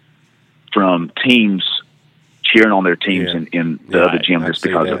teams cheering on their teams in the other gym just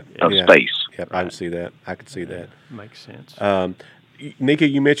because of space. Yep, I can see that. I could see that. Makes sense. Nika,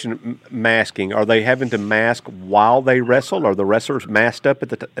 you mentioned masking. Are they having to mask while they wrestle? Are the wrestlers masked up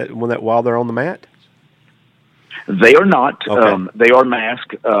while they're on the mat? They are not. Okay. They are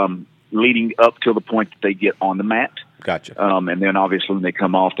masked leading up till the point that they get on the mat. Gotcha. And then obviously when they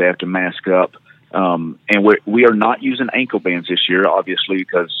come off, they have to mask up. And we are not using ankle bands this year, obviously,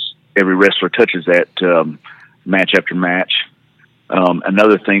 because every wrestler touches that match after match.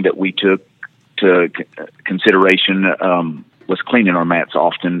 Another thing that we took to consideration was cleaning our mats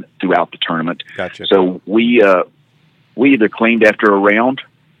often throughout the tournament. Gotcha. So we either cleaned after a round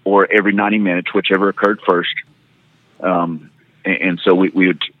or every 90 minutes, whichever occurred first. And so we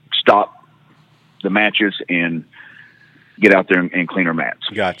would stop the matches and get out there and clean our mats.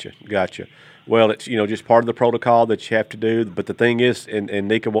 Gotcha. Well, it's just part of the protocol that you have to do. But the thing is, and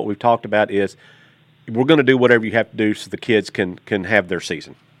Nika, what we've talked about is we're going to do whatever you have to do so the kids can have their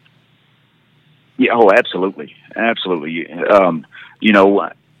season. Yeah. Oh, absolutely. I told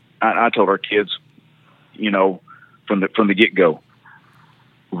our kids, from the get-go,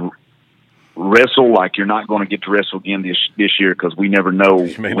 wrestle like you're not going to get to wrestle again this year because we never know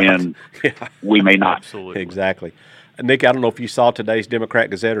when we may not. Absolutely. Exactly. Nick, I don't know if you saw today's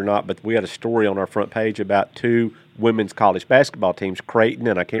Democrat-Gazette or not, but we had a story on our front page about 2 women's college basketball teams, Creighton,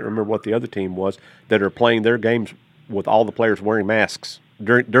 and I can't remember what the other team was, that are playing their games with all the players wearing masks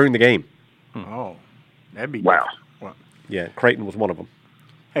during the game. Oh, that'd be wow. Well, yeah, Creighton was one of them.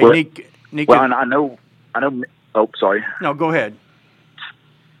 Hey, Nika. Well, I know. Oh, sorry. No, go ahead.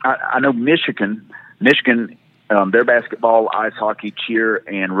 I know Michigan, their basketball, ice hockey, cheer,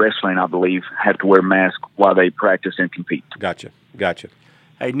 and wrestling, I believe, have to wear masks while they practice and compete. Gotcha.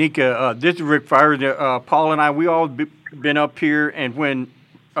 Hey, Nika, this is Rick Fires. Paul and I, we all been up here, and when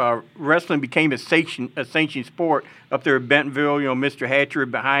wrestling became a sanctioned sport up there at Bentonville, Mr. Hatcher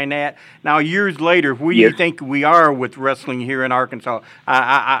behind that. Now, years later, where do you think we are with wrestling here in Arkansas?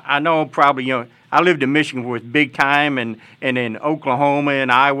 I know probably, I lived in Michigan where it's big time, and in Oklahoma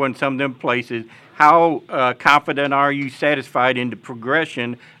and Iowa and some of them places. How confident are you, satisfied in the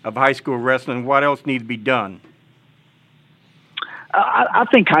progression of high school wrestling? What else needs to be done? I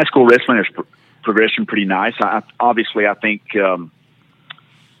think high school wrestling is progression pretty nice. Obviously, I think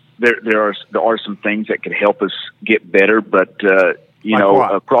there are some things that could help us get better, but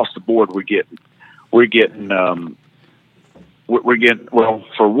across the board we're getting well.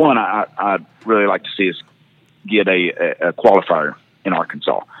 For one, I'd really like to see us get a qualifier in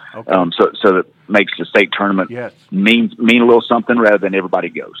Arkansas. Okay. So that makes the state tournament mean a little something rather than everybody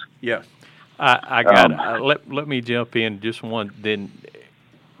goes. Yes. I got let me jump in just one. Then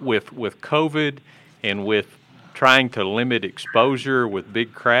with COVID and with trying to limit exposure with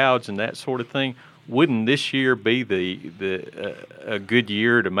big crowds and that sort of thing, wouldn't this year be a good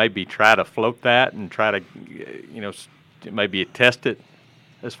year to maybe try to float that and try to maybe test it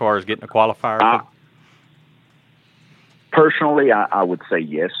as far as getting a qualifier? Personally, I would say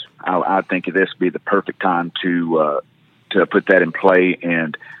yes. I think this would be the perfect time to put that in play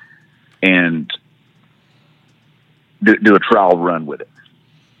and do a trial run with it,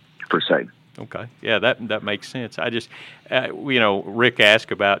 per se. Okay, yeah, that makes sense. I just, Rick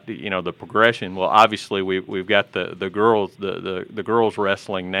asked about the progression. Well, obviously we've got the girls the girls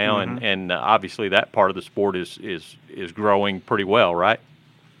wrestling now, mm-hmm. and obviously that part of the sport is growing pretty well, right?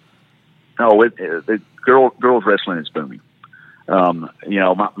 No, the girls wrestling is booming.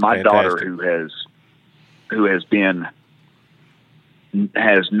 My daughter who has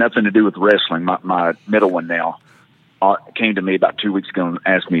nothing to do with wrestling, my middle one now, came to me about 2 weeks ago and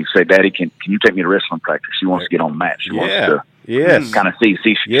asked me, say, Daddy, can you take me to wrestling practice? She wants to get on the mat. She wants to kind of see.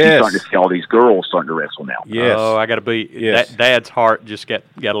 She's starting to see all these girls starting to wrestle now. Yes. Oh, I got to be. Yes. Dad's heart just got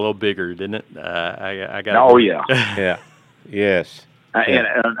a little bigger, didn't it? I got. Oh yeah. Yeah. Yes. And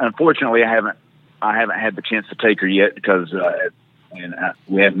unfortunately, I haven't had the chance to take her yet because,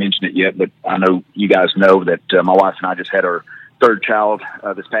 we haven't mentioned it yet, but I know you guys know that my wife and I just had our third child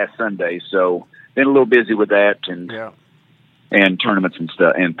this past Sunday, so been a little busy with that and tournaments and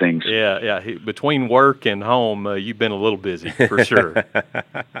stuff and things. Yeah. Between work and home, you've been a little busy for sure.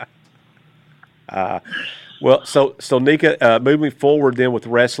 Well, so Nika, moving forward then with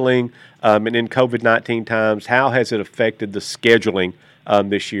wrestling and in COVID-19 times, how has it affected the scheduling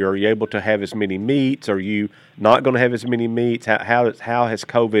this year? Are you able to have as many meets? Are you not going to have as many meets? How has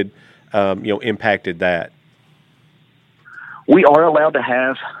COVID impacted that? We are allowed to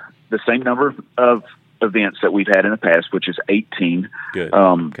have the same number of events that we've had in the past, which is 18. Good.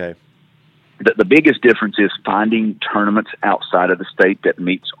 Okay. The biggest difference is finding tournaments outside of the state that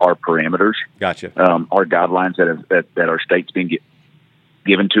meets our parameters. Gotcha. Our guidelines that our state's been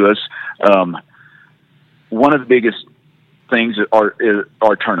given to us. One of the biggest things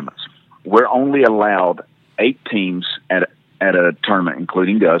are tournaments. We're only allowed 8 teams at a tournament,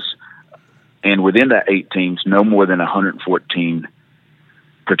 including us, and within that 8 teams, no more than 114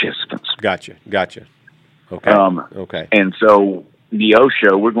 participants. Gotcha. Okay. Okay. And so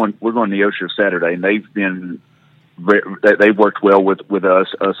Neosho, we're going to Neosho Saturday, and they've worked well with us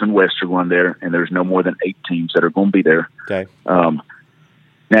and West are going there, and there's no more than 8 teams that are going to be there. Okay.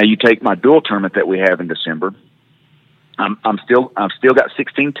 Now you take my dual tournament that we have in December. I've still got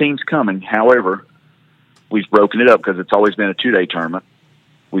 16 teams coming. However, we've broken it up because it's always been a 2-day tournament.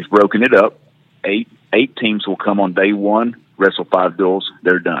 We've broken it up. Eight teams will come on day 1, wrestle 5 duels.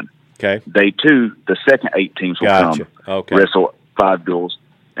 They're done. Okay. Day 2, the second 8 teams will come, wrestle 5 duels,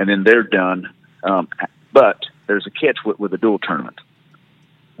 and then they're done. But there's a catch with the dual tournament.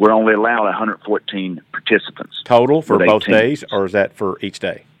 We're only allowed 114 participants. Total for both days, or is that for each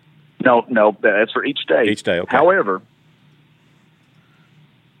day? No, that's for each day. Each day, okay. However,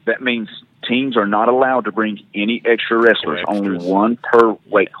 that means teams are not allowed to bring any extra wrestlers, only 1 per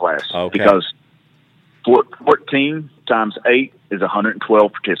weight class. Okay. Because 14 times 8 is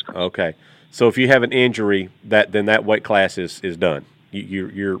 112 participants. Okay. So if you have an injury, then that weight class is done.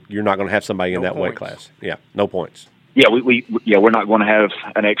 You're not going to have somebody in that weight class. Yeah, no points. Yeah, we're not going to have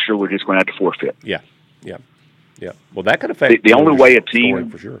an extra. We're just going to have to forfeit. Yeah. Well, that could affect the only way a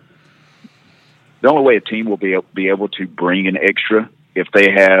team for sure. The only way a team will be able to bring an extra if they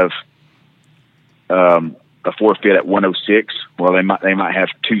have a forfeit at 106. Well, they might have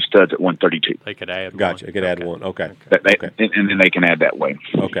 2 studs at 132. They could add. Gotcha. One. They could add one. Okay. And then they can add that way.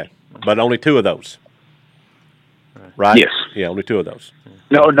 Okay, but only 2 of those. Right. Yes. Yeah, only 2 of those.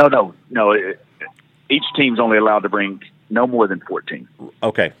 No. Each team's only allowed to bring no more than 14.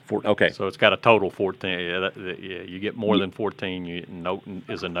 Okay. Okay. So it's got a total 14. Yeah, you get more than 14.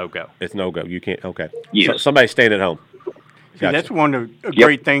 Is a no-go. It's no-go. You can't. Okay. Yes. So somebody staying at home. See, that's one of the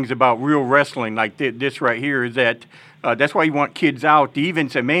great things about real wrestling, like this right here, is that that's why you want kids out to even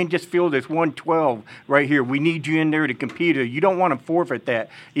say, man, just fill this 112 right here. We need you in there to compete. You don't want to forfeit that.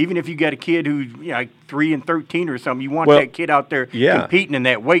 Even if you got a kid who's like 3 and 13 or something, you want that kid out there competing in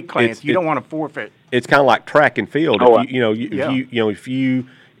that weight class. You don't want to forfeit. It's kind of like track and field. If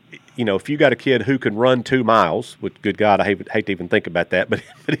you got a kid who can run 2 miles, which good God, I hate to even think about that, but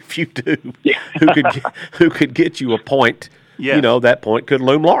if you do, who could get you a point. Yes. That point could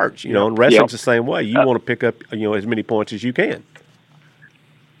loom large, and wrestling's the same way. You want to pick up, as many points as you can.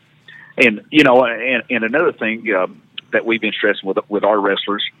 And, and another thing that we've been stressing with our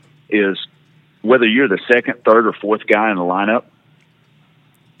wrestlers is whether you're the 2nd, 3rd, or 4th guy in the lineup,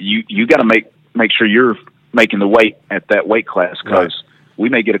 you got to make sure you're making the weight at that weight class because we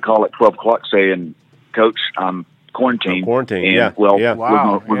may get a call at 12 o'clock saying, Coach, I'm quarantined. We're going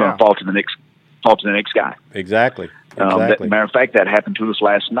to fall to the next guy. Exactly. Matter of fact, that happened to us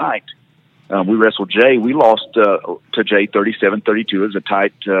last night. We wrestled Jay. We lost to Jay 37-32. It was a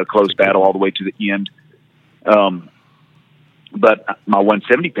tight, close battle all the way to the end. But my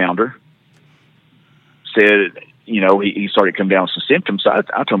 170-pounder said, he started coming down with some symptoms. So I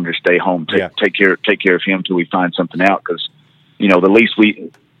told him to stay home, take care of him until we find something out. Because, the least we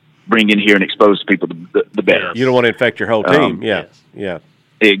bring in here and expose people, the better. You don't want to infect your whole team. Yeah.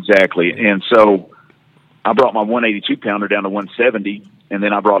 Exactly. And so I brought my 182-pounder down to 170, and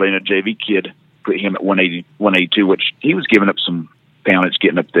then I brought in a JV kid, put him at 180, 182, which he was giving up some poundage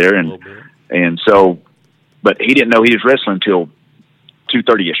getting up there. And so but he didn't know he was wrestling until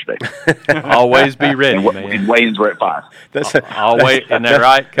 2:30 yesterday. Always be ready, man. And weigh-ins were at 5. Always, isn't that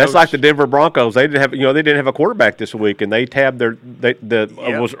right, Coach? That's like the Denver Broncos. They didn't have a quarterback this week, and they tabbed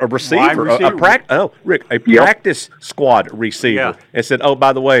was a receiver, a practice squad receiver, and said, "Oh,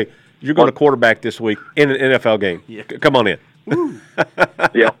 by the way, you're going to quarterback this week in an NFL game. Yeah. Come on in."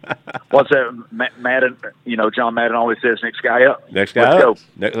 Yeah. What's that? Madden, John Madden always says, next guy up. Let's go.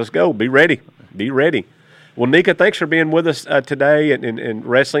 Let's go. Be ready. Be ready. Well, Nika, thanks for being with us today in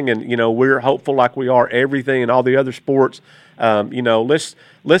wrestling, and we're hopeful, like we are everything and all the other sports.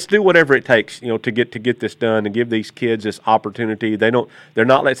 Let's do whatever it takes, to get this done and give these kids this opportunity.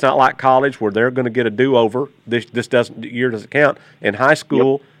 It's not like college where they're going to get a do-over. This year doesn't count. In high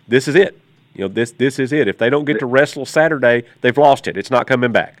school, This is it. This is it. If they don't get to wrestle Saturday, they've lost it. It's not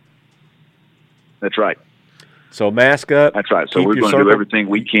coming back. That's right. So mask up. That's right. So we're going to do everything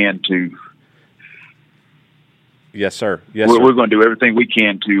we can to. Yes, sir. We're going to do everything we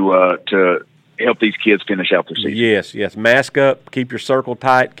can to help these kids finish out their season. Yes. Mask up. Keep your circle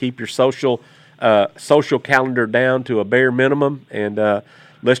tight. Keep your social calendar down to a bare minimum, and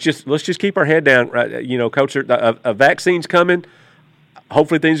let's just keep our head down. Right, Coach. A vaccine's coming.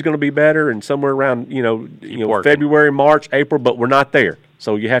 Hopefully things are going to be better, and somewhere around February, March, April. But we're not there,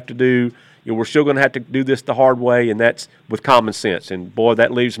 so you have to do. We're still going to have to do this the hard way, and that's with common sense. And boy,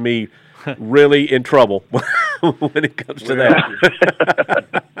 that leaves me really in trouble when it comes to that.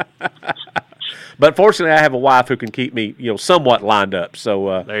 But fortunately, I have a wife who can keep me, somewhat lined up.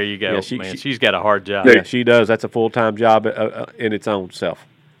 So there you go, man. She's got a hard job. Yeah, she does. That's a full-time job in its own self.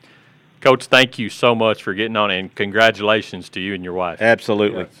 Coach, thank you so much for getting on, and congratulations to you and your wife.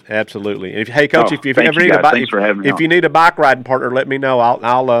 Absolutely, absolutely. Hey, Coach, if you ever need if you need a bike riding partner, let me know.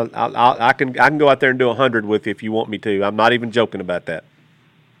 I can go out there and do 100 with you if you want me to. I'm not even joking about that.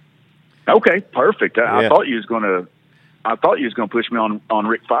 Okay, perfect. I thought you was going to push me on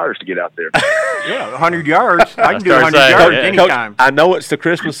Rick Fires to get out there. Yeah, 100 yards. I can do 100 yards anytime. Coach, I know it's the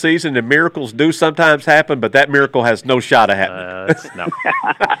Christmas season and miracles do sometimes happen, but that miracle has no shot of happening. No.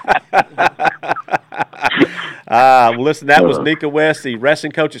 Well, listen, that was Nika West, the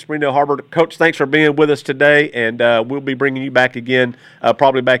wrestling coach at Springdale Har-Ber. Coach, thanks for being with us today, and we'll be bringing you back again,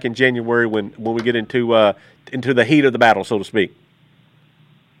 probably back in January when we get into the heat of the battle, so to speak.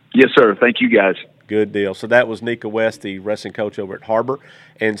 Yes, sir. Thank you, guys. Good deal. So that was Nika West, the wrestling coach over at Har-Ber.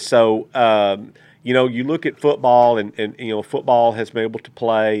 And so, you look at football, and football has been able to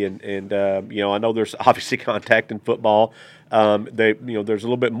play, and I know there's obviously contact in football. There's a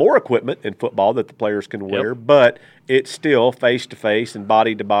little bit more equipment in football that the players can wear, but it's still face-to-face and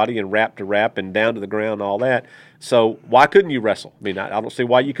body-to-body and wrap-to-wrap and down to the ground and all that. So why couldn't you wrestle? I mean, I don't see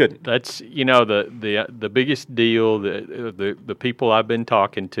why you couldn't. That's the biggest deal. The people I've been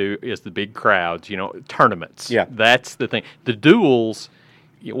talking to is the big crowds. Tournaments. Yeah, that's the thing. The duels,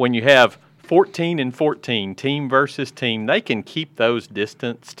 when you have 14 and 14, team versus team, they can keep those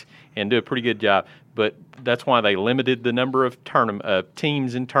distanced and do a pretty good job. But that's why they limited the number of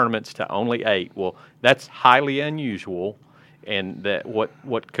teams and tournaments to only 8. Well, that's highly unusual, and that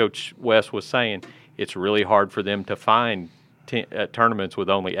what Coach West was saying. It's really hard for them to find tournaments with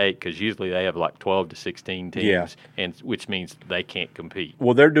only 8 because usually they have like 12 to 16 teams, and which means they can't compete.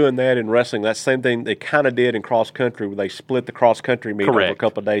 Well, they're doing that in wrestling. That's the same thing they kind of did in cross country, where they split the cross country meet over a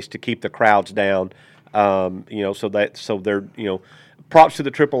couple of days to keep the crowds down. So they're props to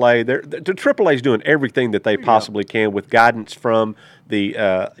the AAA. The AAA is doing everything that they possibly can with guidance from the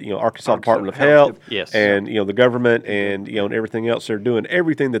Arkansas Department of Health, and the government, and and everything else. They're doing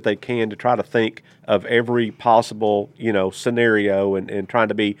everything that they can to try to think of every possible scenario and trying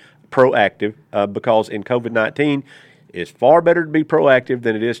to be proactive, because in COVID-19, it's far better to be proactive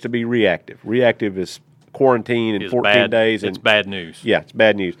than it is to be reactive. Reactive is quarantine in 14 days. It's bad news. Yeah, it's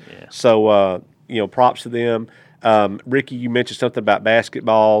bad news. Yeah. So props to them. Ricky, you mentioned something about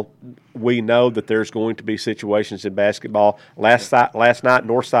basketball. We know that there's going to be situations in basketball. Last night,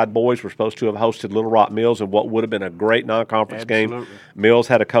 Northside boys were supposed to have hosted Little Rock Mills in what would have been a great non-conference game. Mills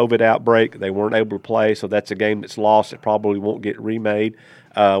had a COVID outbreak. They weren't able to play, so that's a game that's lost. It probably won't get remade.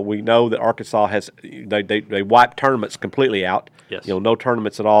 We know that Arkansas has they wiped tournaments completely out. Yes. No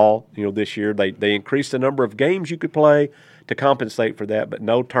tournaments at all. This year they increased the number of games you could play to compensate for that, but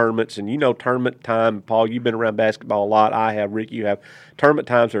no tournaments. And tournament time, Paul, you've been around basketball a lot. I have, Rick, you have. Tournament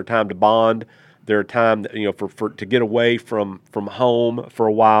times are a time to bond. They're a time that, for to get away from home for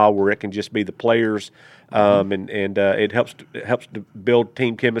a while, where it can just be the players, and it helps to build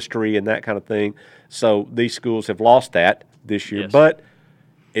team chemistry and that kind of thing. So these schools have lost that this year, but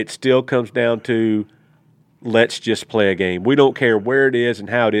it still comes down to, let's just play a game. We don't care where it is and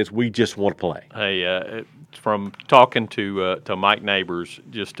how it is. We just want to play. Hey, from talking to Mike Neighbors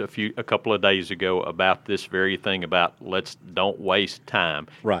just a couple of days ago about this very thing about don't waste time.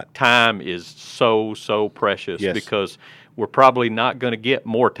 Right. Time is so precious because we're probably not going to get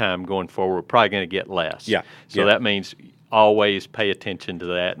more time going forward. We're probably going to get less. Yeah. So that means always pay attention to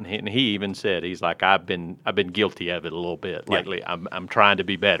that. And he even said, he's like, I've been guilty of it a little bit lately. I'm trying to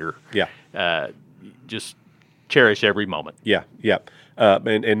be better. Yeah. Just cherish every moment. Yeah. Yeah.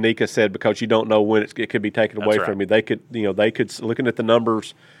 And Nika said, because you don't know when it could be taken away from you. They could, looking at the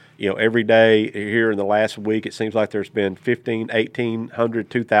numbers, every day here in the last week, it seems like there's been 1,800,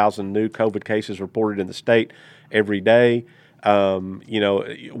 2,000 new COVID cases reported in the state every day.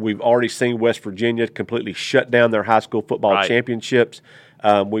 We've already seen West Virginia completely shut down their high school football championships.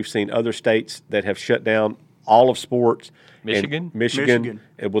 We've seen other states that have shut down all of sports. Michigan,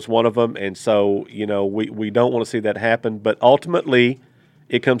 it was one of them. And so, we don't want to see that happen. But ultimately,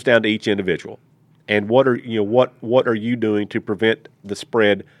 it comes down to each individual. And what are you doing to prevent the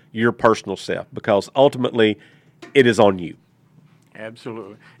spread your personal self? Because ultimately, it is on you.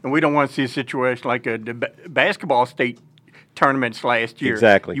 Absolutely. And we don't want to see a situation like the basketball state tournaments last year.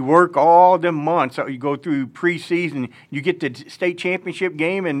 Exactly. You work all the months. You go through preseason. You get the state championship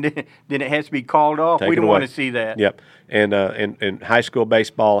game, and then it has to be called off. We don't want to see that. Yep. And high school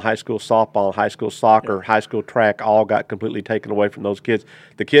baseball, high school softball, high school soccer, high school track all got completely taken away from those kids.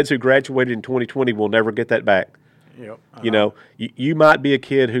 The kids who graduated in 2020 will never get that back. Yep. You might be a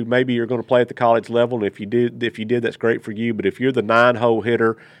kid who maybe you're going to play at the college level, and if you did, that's great for you. But if you're the 9-hole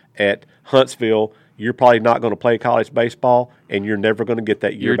hitter at Huntsville, you're probably not going to play college baseball, and you're never going to get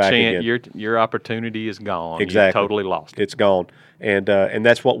that year back again. Your opportunity is gone. Exactly. You've totally lost it. It's gone, and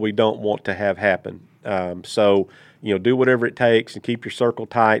that's what we don't want to have happen. So do whatever it takes and keep your circle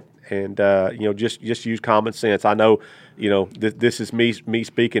tight, and just use common sense. I know this is me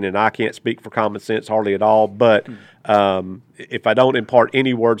speaking, and I can't speak for common sense hardly at all. But if I don't impart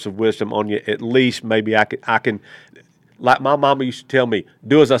any words of wisdom on you, at least maybe I can. Like my mama used to tell me,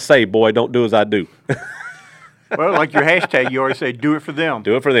 do as I say, boy, don't do as I do. Well, like your hashtag, you always say, do it for them.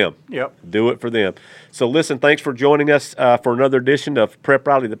 Do it for them. Yep. Do it for them. So listen, thanks for joining us for another edition of Prep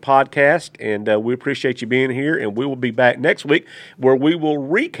Rally, the podcast, and we appreciate you being here, and we will be back next week where we will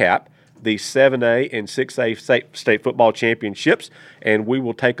recap the 7A and 6A state football championships, and we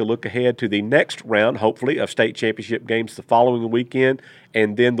will take a look ahead to the next round, hopefully, of state championship games the following weekend,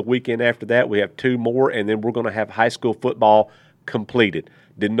 and then the weekend after that we have 2 more, and then we're going to have high school football completed.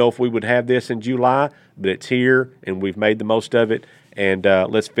 Didn't know if we would have this in July, but it's here, and we've made the most of it. And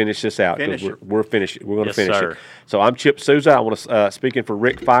let's finish this out because we're finished. We're going to finish it. So I'm Chip Souza. I want to speaking for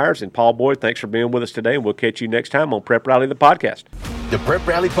Rick Fires and Paul Boyd. Thanks for being with us today, and we'll catch you next time on Prep Rally, the podcast. The Prep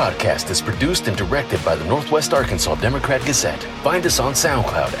Rally podcast is produced and directed by the Northwest Arkansas Democrat-Gazette. Find us on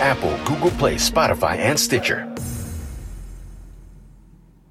SoundCloud, Apple, Google Play, Spotify, and Stitcher.